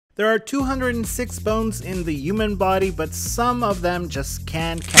There are 206 bones in the human body, but some of them just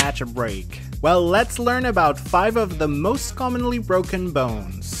can't catch a break. Well, let's learn about 5 of the most commonly broken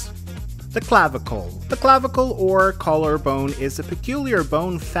bones. The clavicle. The clavicle or collarbone is a peculiar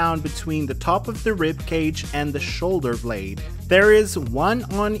bone found between the top of the rib cage and the shoulder blade. There is one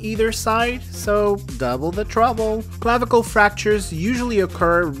on either side, so double the trouble. Clavicle fractures usually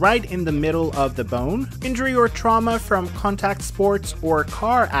occur right in the middle of the bone. Injury or trauma from contact sports or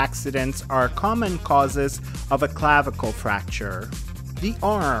car accidents are common causes of a clavicle fracture. The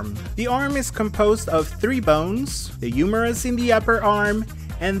arm. The arm is composed of 3 bones, the humerus in the upper arm,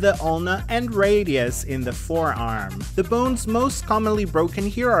 and the ulna and radius in the forearm. The bones most commonly broken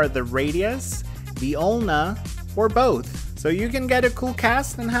here are the radius, the ulna, or both. So you can get a cool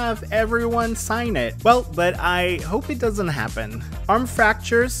cast and have everyone sign it. Well, but I hope it doesn't happen. Arm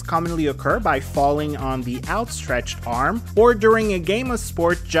fractures commonly occur by falling on the outstretched arm or during a game of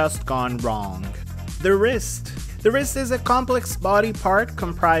sport just gone wrong. The wrist. The wrist is a complex body part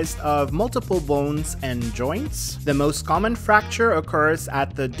comprised of multiple bones and joints. The most common fracture occurs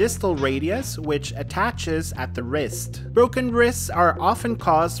at the distal radius, which attaches at the wrist. Broken wrists are often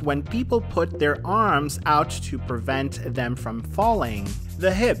caused when people put their arms out to prevent them from falling.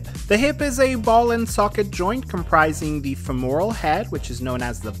 The hip. The hip is a ball and socket joint comprising the femoral head, which is known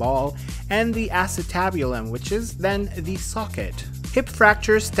as the ball, and the acetabulum, which is then the socket. Hip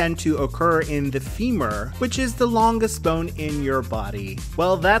fractures tend to occur in the femur, which is the longest bone in your body.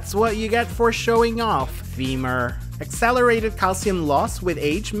 Well, that's what you get for showing off, femur. Accelerated calcium loss with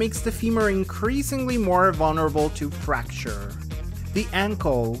age makes the femur increasingly more vulnerable to fracture. The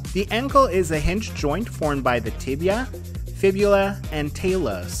ankle. The ankle is a hinged joint formed by the tibia, fibula, and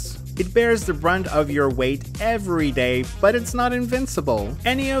talus. It bears the brunt of your weight every day, but it's not invincible.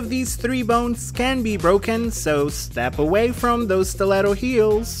 Any of these 3 bones can be broken, so step away from those stiletto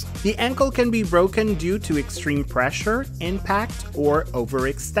heels. The ankle can be broken due to extreme pressure, impact, or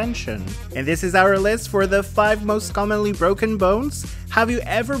overextension. And this is our list for the 5 most commonly broken bones. Have you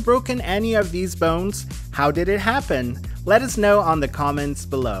ever broken any of these bones? How did it happen? Let us know on the comments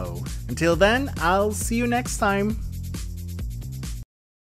below. Until then, I'll see you next time.